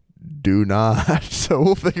do not, so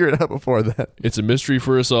we'll figure it out before that. It's a mystery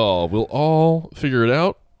for us all. We'll all figure it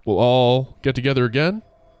out. We'll all get together again,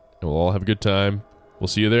 and we'll all have a good time. We'll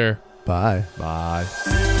see you there. Bye. Bye.